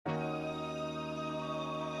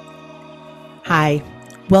Hi,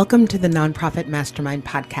 welcome to the Nonprofit Mastermind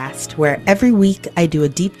podcast, where every week I do a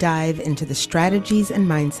deep dive into the strategies and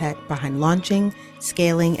mindset behind launching,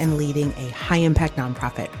 scaling, and leading a high-impact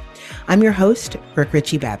nonprofit. I'm your host, Brooke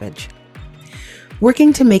Ritchie-Babbage.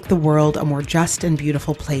 Working to make the world a more just and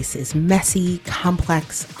beautiful place is messy,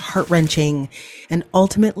 complex, heart-wrenching, and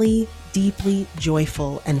ultimately deeply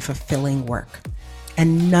joyful and fulfilling work.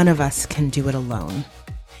 And none of us can do it alone.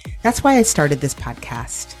 That's why I started this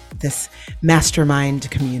podcast, this mastermind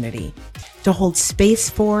community, to hold space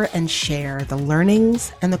for and share the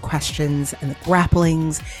learnings and the questions and the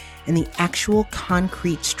grapplings and the actual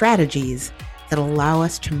concrete strategies that allow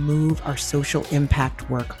us to move our social impact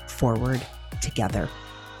work forward together.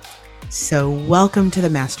 So welcome to the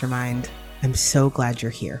mastermind. I'm so glad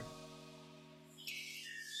you're here.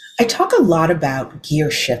 I talk a lot about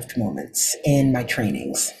gear shift moments in my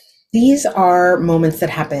trainings. These are moments that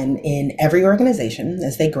happen in every organization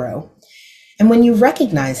as they grow. And when you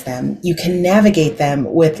recognize them, you can navigate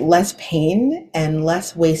them with less pain and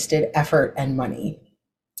less wasted effort and money.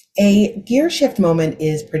 A gear shift moment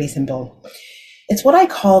is pretty simple. It's what I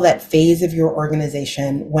call that phase of your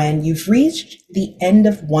organization when you've reached the end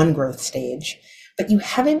of one growth stage, but you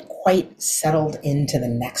haven't quite settled into the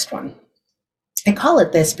next one. I call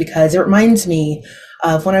it this because it reminds me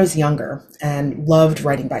of when I was younger and loved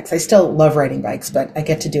riding bikes. I still love riding bikes, but I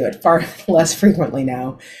get to do it far less frequently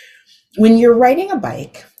now. When you're riding a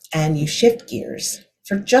bike and you shift gears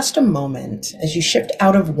for just a moment, as you shift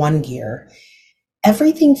out of one gear,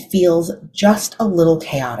 everything feels just a little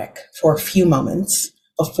chaotic for a few moments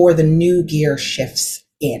before the new gear shifts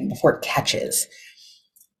in, before it catches.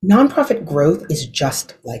 Nonprofit growth is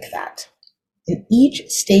just like that. In each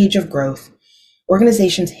stage of growth,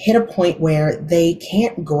 organizations hit a point where they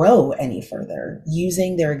can't grow any further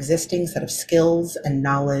using their existing set of skills and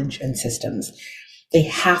knowledge and systems. They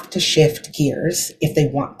have to shift gears if they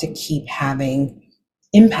want to keep having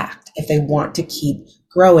impact, if they want to keep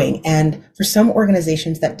growing. And for some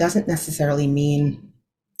organizations, that doesn't necessarily mean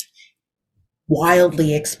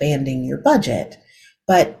wildly expanding your budget,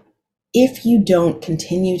 but if you don't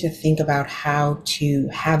continue to think about how to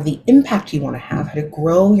have the impact you want to have, how to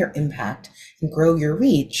grow your impact and grow your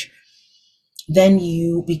reach, then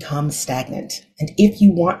you become stagnant. And if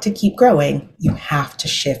you want to keep growing, you have to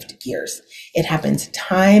shift gears. It happens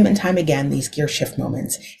time and time again, these gear shift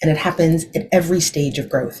moments, and it happens at every stage of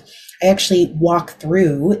growth. I actually walk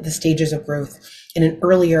through the stages of growth in an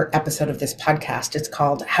earlier episode of this podcast. It's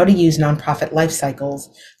called How to Use Nonprofit Life Cycles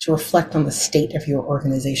to Reflect on the State of Your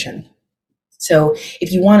Organization. So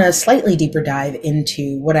if you want a slightly deeper dive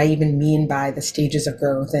into what I even mean by the stages of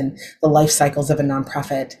growth and the life cycles of a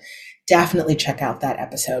nonprofit, definitely check out that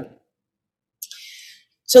episode.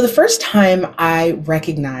 So the first time I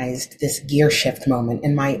recognized this gear shift moment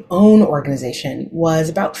in my own organization was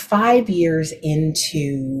about 5 years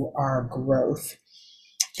into our growth.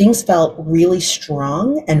 Things felt really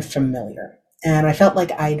strong and familiar. And I felt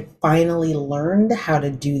like I'd finally learned how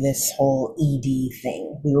to do this whole ED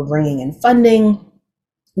thing. We were bringing in funding.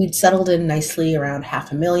 We'd settled in nicely around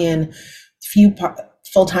 $500,000, a few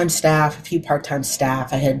full-time staff, a few part-time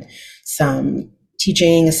staff. I had some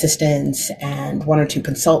teaching assistants and 1 or 2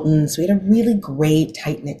 consultants. We had a really great,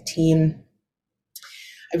 tight-knit team.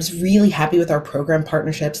 I was really happy with our program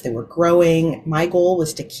partnerships. They were growing. My goal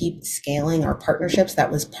was to keep scaling our partnerships.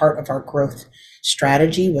 That was part of our growth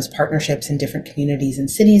strategy, was partnerships in different communities and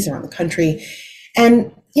cities around the country.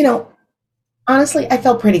 And, honestly, I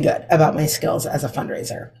felt pretty good about my skills as a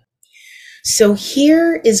fundraiser. So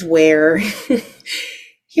here's where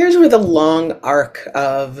the long arc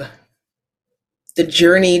of the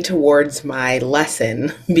journey towards my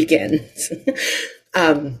lesson begins.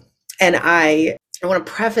 And I want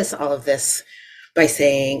to preface all of this by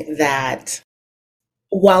saying that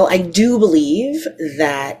while I do believe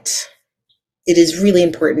that it is really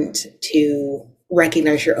important to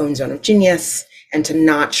recognize your own zone of genius and to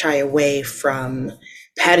not shy away from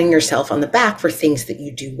patting yourself on the back for things that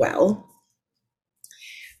you do well,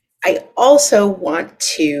 I also want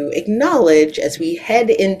to acknowledge, as we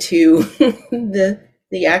head into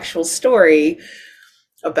the actual story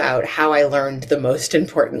about how I learned the most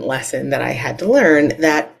important lesson that I had to learn,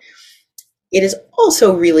 that it is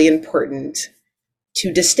also really important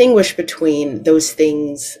to distinguish between those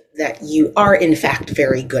things that you are in fact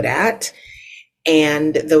very good at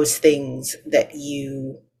and those things that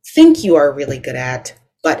you think you are really good at,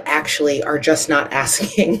 but actually are just not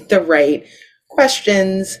asking the right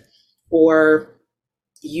questions or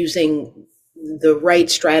using the right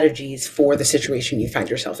strategies for the situation you find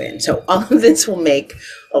yourself in. So all of this will make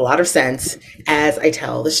a lot of sense as I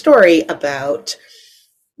tell the story about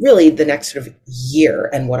really the next sort of year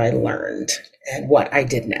and what I learned and what I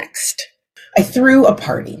did next. I threw a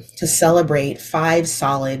party to celebrate 5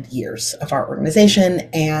 solid years of our organization,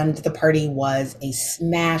 and the party was a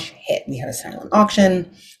smash hit. We had a silent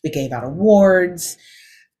auction, we gave out awards,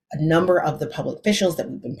 a number of the public officials that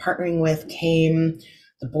we've been partnering with came,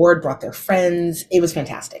 the board brought their friends. It was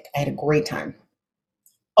fantastic. I had a great time.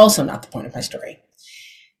 Also, not the point of my story.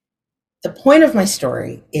 The point of my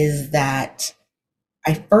story is that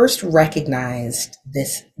I first recognized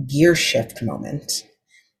this gear shift moment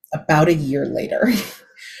about a year later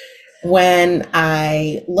when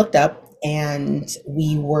I looked up and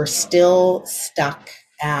we were still stuck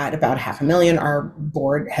at about $500,000. Our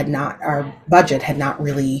budget had not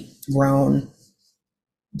really grown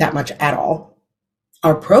that much at all.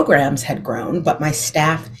 Our programs had grown, but my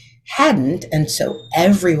staff hadn't. And so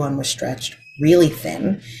everyone was stretched really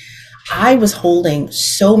thin. I was holding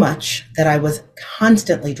so much that I was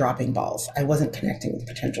constantly dropping balls. I wasn't connecting with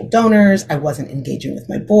potential donors. I wasn't engaging with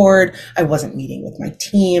my board. I wasn't meeting with my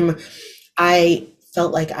team. I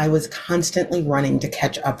felt like I was constantly running to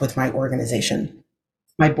catch up with my organization.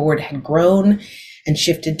 My board had grown and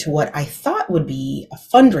shifted to what I thought would be a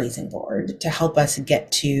fundraising board to help us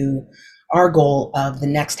get to our goal of the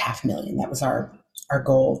next $500,000. That was our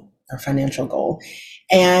goal, our financial goal.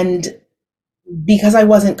 And because I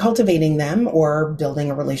wasn't cultivating them or building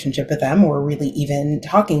a relationship with them or really even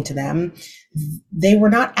talking to them, they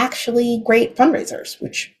were not actually great fundraisers,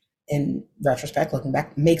 which in retrospect, looking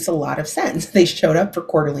back, makes a lot of sense. They showed up for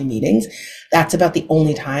quarterly meetings. That's about the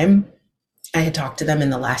only time I had talked to them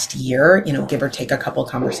in the last year, give or take a couple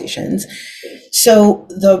conversations. So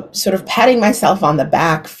the sort of patting myself on the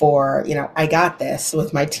back for, I got this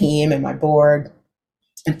with my team and my board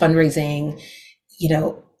and fundraising,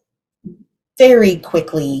 very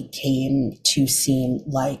quickly came to seem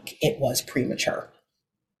like it was premature.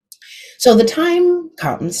 So the time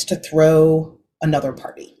comes to throw another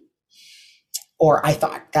party. Or I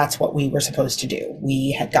thought that's what we were supposed to do.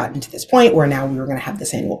 We had gotten to this point where now we were going to have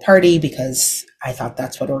this annual party because I thought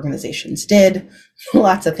that's what organizations did.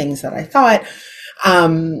 Lots of things that I thought.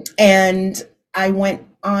 And I went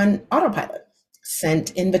on autopilot, sent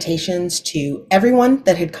invitations to everyone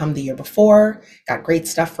that had come the year before, got great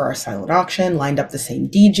stuff for our silent auction, lined up the same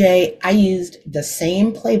DJ. I used the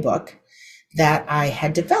same playbook that I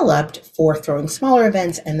had developed for throwing smaller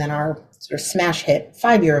events and then our sort of smash hit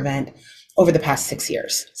 5-year event over the past 6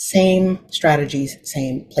 years. Same strategies,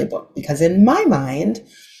 same playbook. Because in my mind,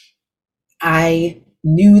 I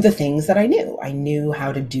knew the things that I knew. I knew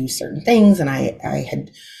how to do certain things, and I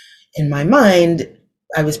had, in my mind,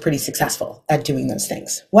 I was pretty successful at doing those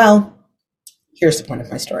things. Well, here's the point of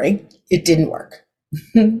my story. It didn't work.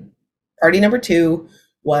 Party number 2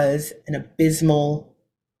 was an abysmal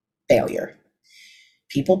failure.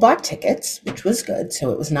 People bought tickets, which was good.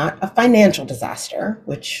 So it was not a financial disaster,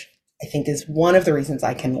 which I think is one of the reasons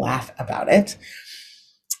I can laugh about it.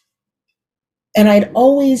 And I'd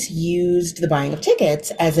always used the buying of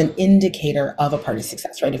tickets as an indicator of a party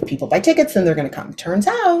success, right? If people buy tickets, then they're going to come. Turns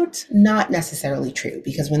out, not necessarily true,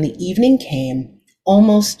 because when the evening came,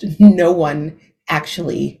 almost no one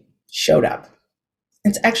actually showed up.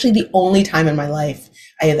 It's actually the only time in my life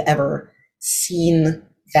I have ever seen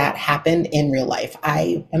that happen in real life.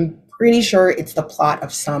 I am pretty sure it's the plot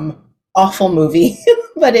of some awful movie,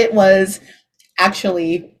 but it was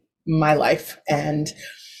actually my life. And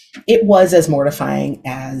it was as mortifying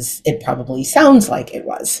as it probably sounds like it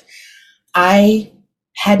was. I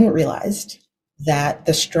hadn't realized that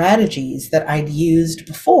the strategies that I'd used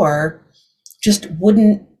before just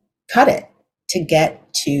wouldn't cut it to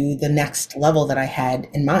get to the next level that I had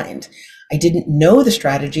in mind. I didn't know the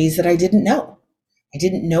strategies that I didn't know. I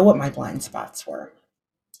didn't know what my blind spots were.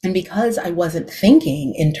 And because I wasn't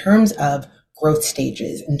thinking in terms of growth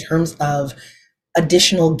stages, in terms of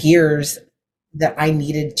additional gears that I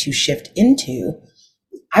needed to shift into,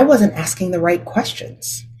 I wasn't asking the right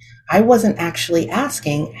questions. I wasn't actually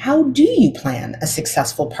asking, how do you plan a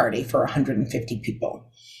successful party for 150 people?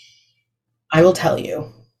 I will tell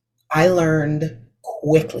you, I learned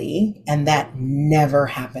quickly, and that never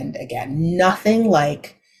happened again. Nothing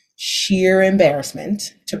like sheer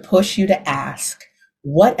embarrassment to push you to ask,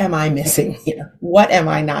 what am I missing here? What am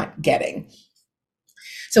I not getting?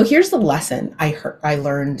 So here's the lesson I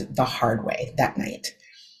learned the hard way that night.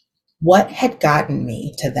 What had gotten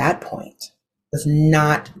me to that point was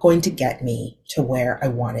not going to get me to where I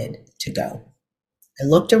wanted to go. I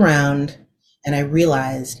looked around and I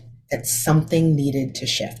realized that something needed to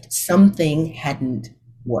shift. Something hadn't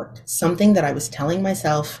worked. Something that I was telling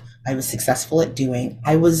myself I was successful at doing,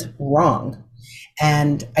 I was wrong.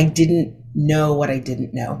 and I didn't know what I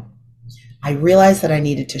didn't know. I realized that I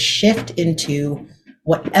needed to shift into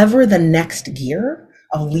whatever the next gear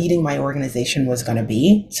of leading my organization was going to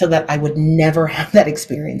be so that I would never have that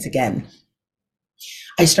experience again.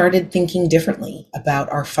 I started thinking differently about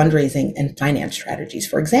our fundraising and finance strategies.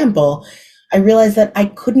 For example, I realized that I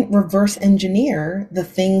couldn't reverse engineer the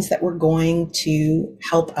things that were going to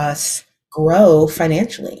help us grow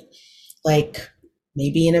financially. Like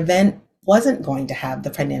maybe an event wasn't going to have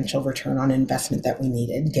the financial return on investment that we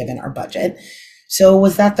needed given our budget. So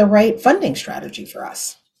was that the right funding strategy for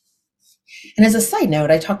us? And as a side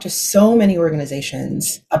note, I talked to so many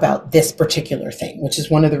organizations about this particular thing, which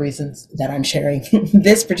is one of the reasons that I'm sharing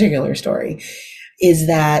this particular story, is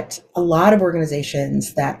that a lot of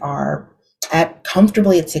organizations that are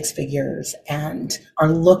comfortably at six figures and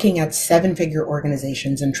are looking at seven-figure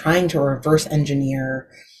organizations and trying to reverse engineer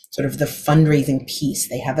sort of the fundraising piece.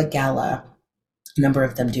 They have a gala, a number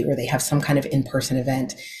of them do, or they have some kind of in-person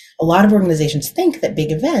event. A lot of organizations think that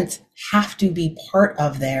big events have to be part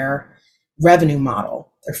of their revenue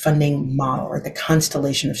model, their funding model, or the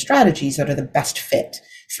constellation of strategies that are the best fit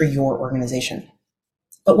for your organization.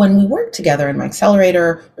 But when we work together in my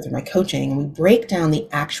accelerator or through my coaching, and we break down the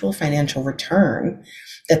actual financial return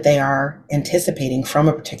that they are anticipating from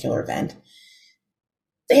a particular event,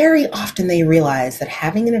 very often they realize that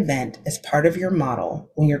having an event as part of your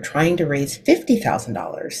model when you're trying to raise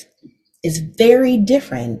 $50,000 is very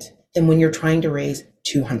different than when you're trying to raise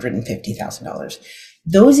 $250,000.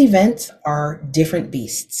 Those events are different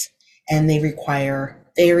beasts, and they require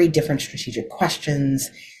very different strategic questions.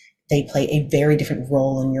 They play a very different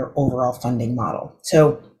role in your overall funding model.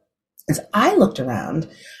 So as I looked around,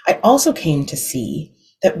 I also came to see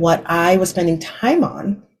that what I was spending time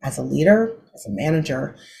on as a leader, as a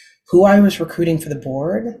manager, who I was recruiting for the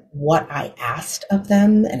board, what I asked of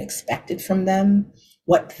them and expected from them,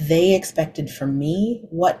 what they expected from me,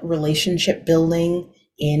 what relationship building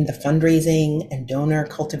in the fundraising and donor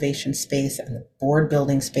cultivation space and the board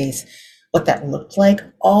building space, what that looked like,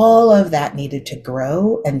 all of that needed to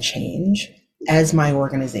grow and change as my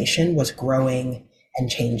organization was growing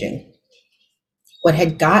and changing. What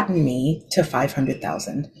had gotten me to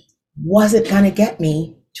 500,000 wasn't going to get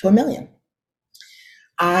me to $1 million.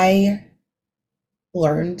 I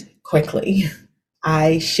learned quickly.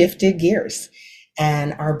 I shifted gears,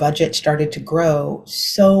 and our budget started to grow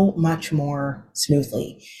so much more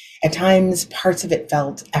smoothly. At times, parts of it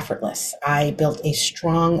felt effortless. I built a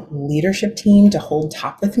strong leadership team to hold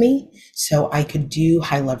top with me so I could do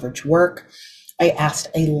high leverage work. I asked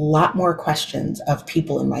a lot more questions of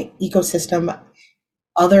people in my ecosystem,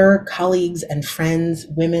 other colleagues and friends,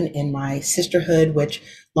 women in my sisterhood, which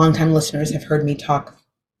longtime listeners have heard me talk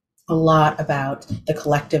a lot about the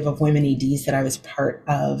collective of women EDs that I was part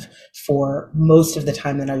of for most of the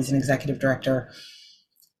time that I was an executive director.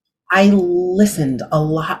 I listened a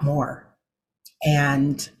lot more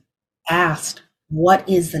and asked, what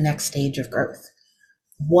is the next stage of growth?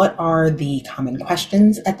 What are the common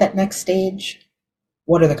questions at that next stage?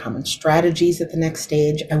 What are the common strategies at the next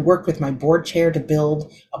stage? I worked with my board chair to build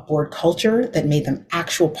a board culture that made them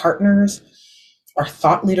actual partners. Our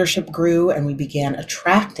thought leadership grew, and we began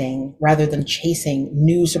attracting rather than chasing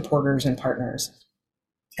new supporters and partners.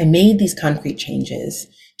 I made these concrete changes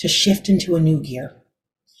to shift into a new gear.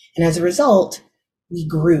 And as a result, we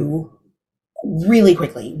grew really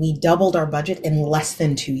quickly. We doubled our budget in less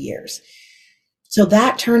than 2 years. So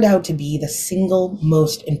that turned out to be the single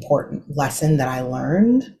most important lesson that I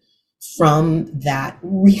learned from that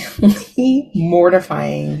really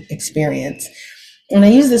mortifying experience. And I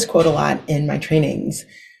use this quote a lot in my trainings.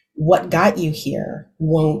 What got you here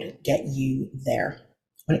won't get you there.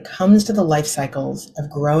 When it comes to the life cycles of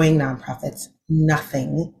growing nonprofits,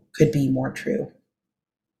 nothing could be more true.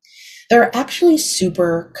 There are actually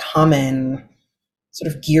super common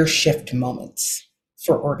sort of gear shift moments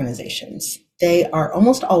for organizations. They are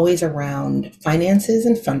almost always around finances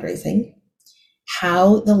and fundraising,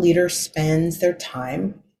 how the leader spends their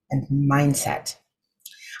time, and mindset.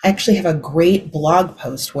 I actually have a great blog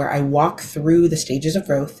post where I walk through the stages of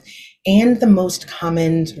growth and the most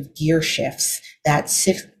common sort of gear shifts that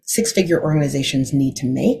six-figure organizations need to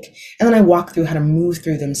make. And then I walk through how to move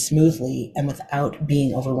through them smoothly and without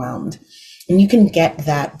being overwhelmed. And you can get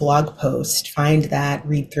that blog post, find that,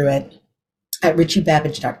 read through it at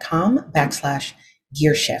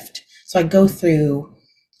richiebabbage.com/gearshift. So I go through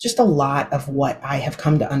just a lot of what I have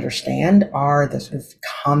come to understand are the sort of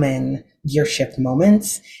common gear shift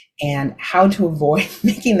moments and how to avoid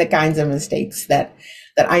making the kinds of mistakes that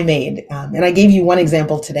I made. And I gave you one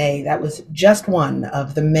example today. That was just one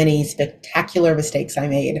of the many spectacular mistakes I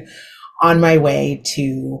made on my way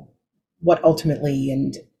to what ultimately,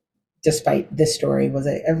 and despite this story, was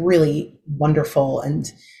a really wonderful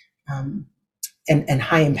and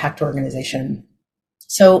high impact organization.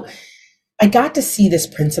 So I got to see this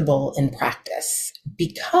principle in practice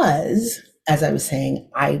because, as I was saying,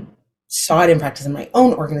 I saw it in practice in my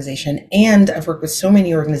own organization, and I've worked with so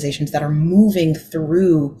many organizations that are moving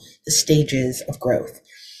through the stages of growth.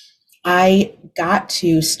 I got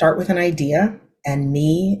to start with an idea, and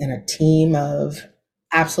me and a team of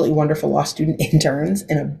absolutely wonderful law student interns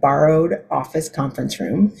in a borrowed office conference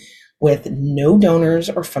room with no donors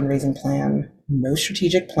or fundraising plan, no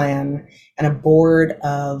strategic plan, and a board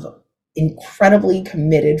of incredibly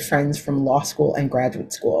committed friends from law school and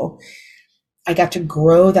graduate school. I got to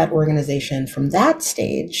grow that organization from that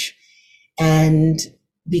stage and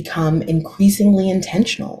become increasingly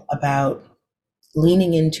intentional about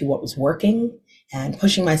leaning into what was working and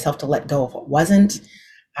pushing myself to let go of what wasn't.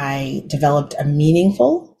 I developed a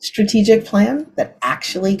meaningful strategic plan that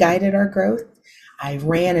actually guided our growth. I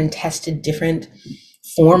ran and tested different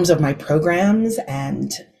forms of my programs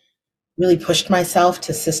and really pushed myself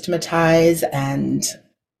to systematize and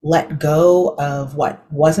let go of what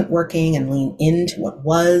wasn't working and lean into what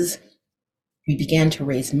was. We began to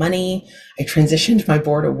raise money. I transitioned my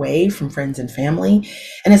board away from friends and family.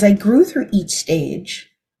 And as I grew through each stage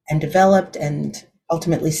and developed and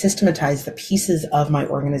ultimately systematized the pieces of my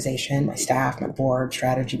organization, my staff, my board,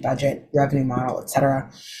 strategy, budget, revenue model,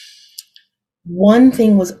 etc., one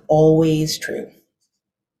thing was always true.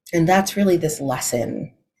 And that's really this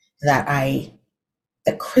lesson that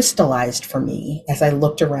crystallized for me as I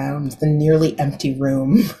looked around the nearly empty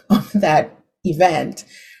room of that event,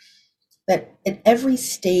 that at every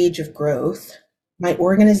stage of growth, my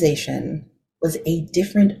organization was a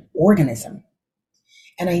different organism.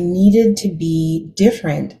 And I needed to be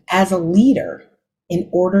different as a leader in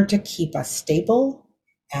order to keep us stable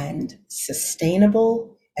and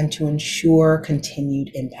sustainable and to ensure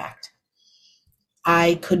continued impact.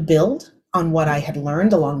 I could build on what I had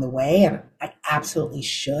learned along the way, and I absolutely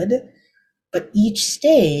should, but each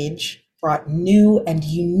stage brought new and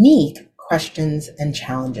unique questions and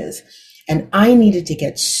challenges. And I needed to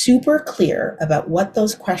get super clear about what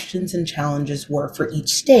those questions and challenges were for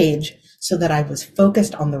each stage so that I was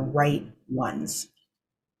focused on the right ones.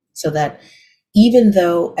 So that even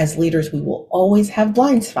though as leaders, we will always have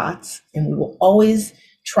blind spots and we will always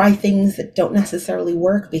try things that don't necessarily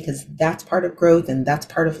work, because that's part of growth and that's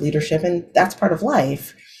part of leadership and that's part of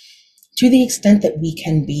life, to the extent that we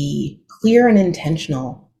can be clear and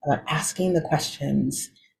intentional about asking the questions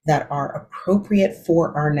that are appropriate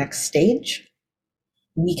for our next stage,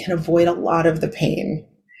 we can avoid a lot of the pain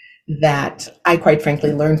that I quite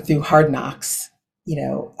frankly learned through hard knocks,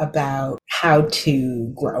 about how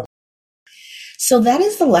to grow. So that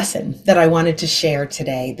is the lesson that I wanted to share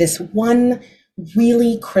today. This one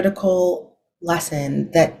really critical lesson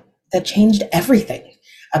that changed everything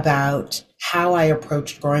about how I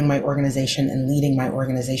approached growing my organization and leading my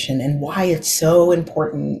organization, and why it's so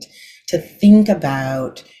important to think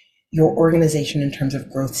about your organization in terms of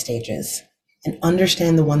growth stages and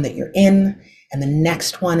understand the one that you're in and the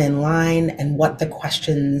next one in line, and what the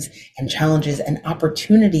questions and challenges and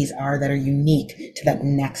opportunities are that are unique to that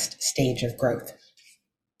next stage of growth.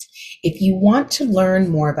 If you want to learn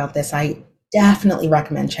more about this, I definitely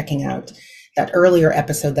recommend checking out that earlier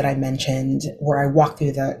episode that I mentioned, where I walk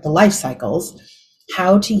through the life cycles,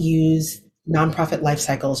 how to use nonprofit life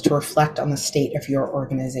cycles to reflect on the state of your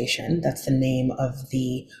organization. That's the name of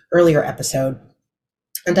the earlier episode.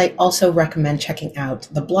 And I also recommend checking out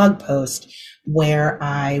the blog post where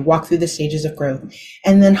I walk through the stages of growth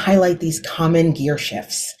and then highlight these common gear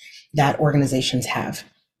shifts that organizations have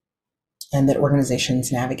and that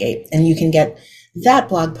organizations navigate. And you can get that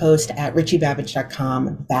blog post at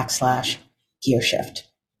richiebabbage.com/gearshift.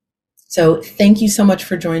 So thank you so much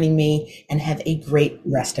for joining me, and have a great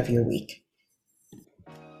rest of your week.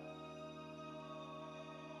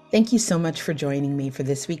 Thank you so much for joining me for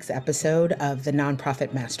this week's episode of the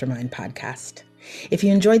Nonprofit Mastermind podcast. If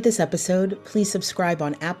you enjoyed this episode, please subscribe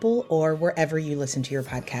on Apple or wherever you listen to your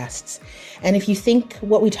podcasts. And if you think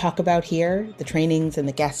what we talk about here, the trainings and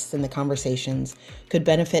the guests and the conversations, could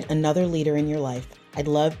benefit another leader in your life, I'd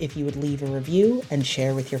love if you would leave a review and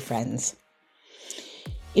share with your friends.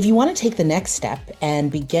 If you want to take the next step and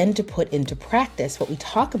begin to put into practice what we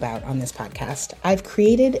talk about on this podcast, I've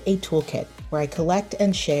created a toolkit where I collect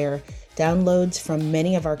and share downloads from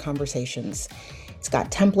many of our conversations. It's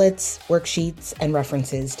got templates, worksheets, and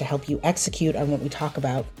references to help you execute on what we talk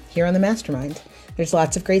about here on the Mastermind. There's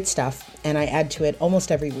lots of great stuff, and I add to it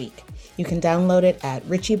almost every week. You can download it at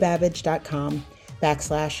richiebabbage.com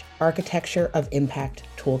 /architecture of impact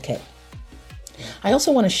toolkit. I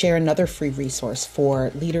also want to share another free resource for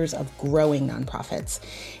leaders of growing nonprofits.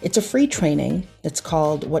 It's a free training. It's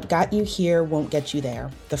called What Got You Here Won't Get You There: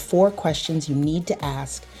 The 4 questions you need to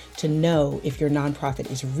ask to know if your nonprofit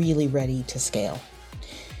is really ready to scale.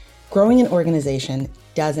 Growing an organization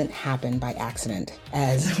doesn't happen by accident,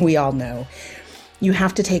 as we all know. You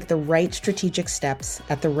have to take the right strategic steps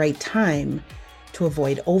at the right time to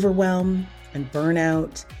avoid overwhelm and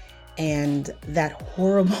burnout and that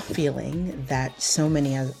horrible feeling that so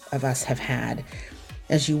many of us have had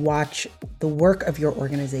as you watch the work of your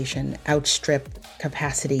organization outstrip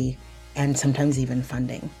capacity and sometimes even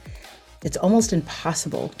funding. It's almost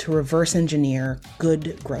impossible to reverse engineer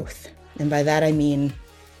good growth. And by that I mean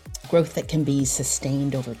growth that can be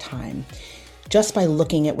sustained over time, just by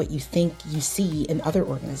looking at what you think you see in other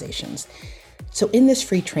organizations. So in this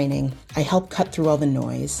free training, I help cut through all the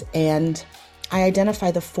noise, and I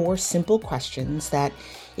identify the 4 simple questions that,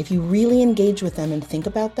 if you really engage with them and think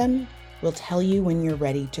about them, will tell you when you're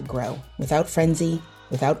ready to grow without frenzy,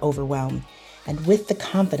 without overwhelm, and with the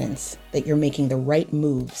confidence that you're making the right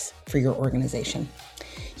moves for your organization.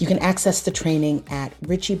 You can access the training at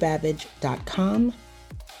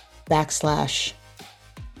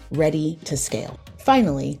richiebabbage.com/ready to scale.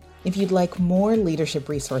 Finally, if you'd like more leadership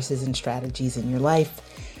resources and strategies in your life,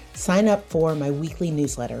 sign up for my weekly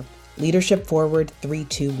newsletter, Leadership Forward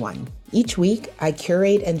 321. Each week, I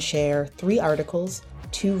curate and share 3 articles,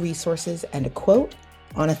 2 resources, and a quote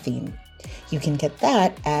on a theme. You can get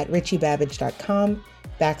that at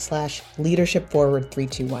richiebabbage.com/leadership forward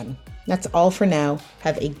 321. That's all for now.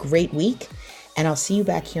 Have a great week, and I'll see you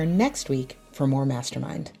back here next week for more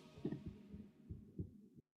Mastermind.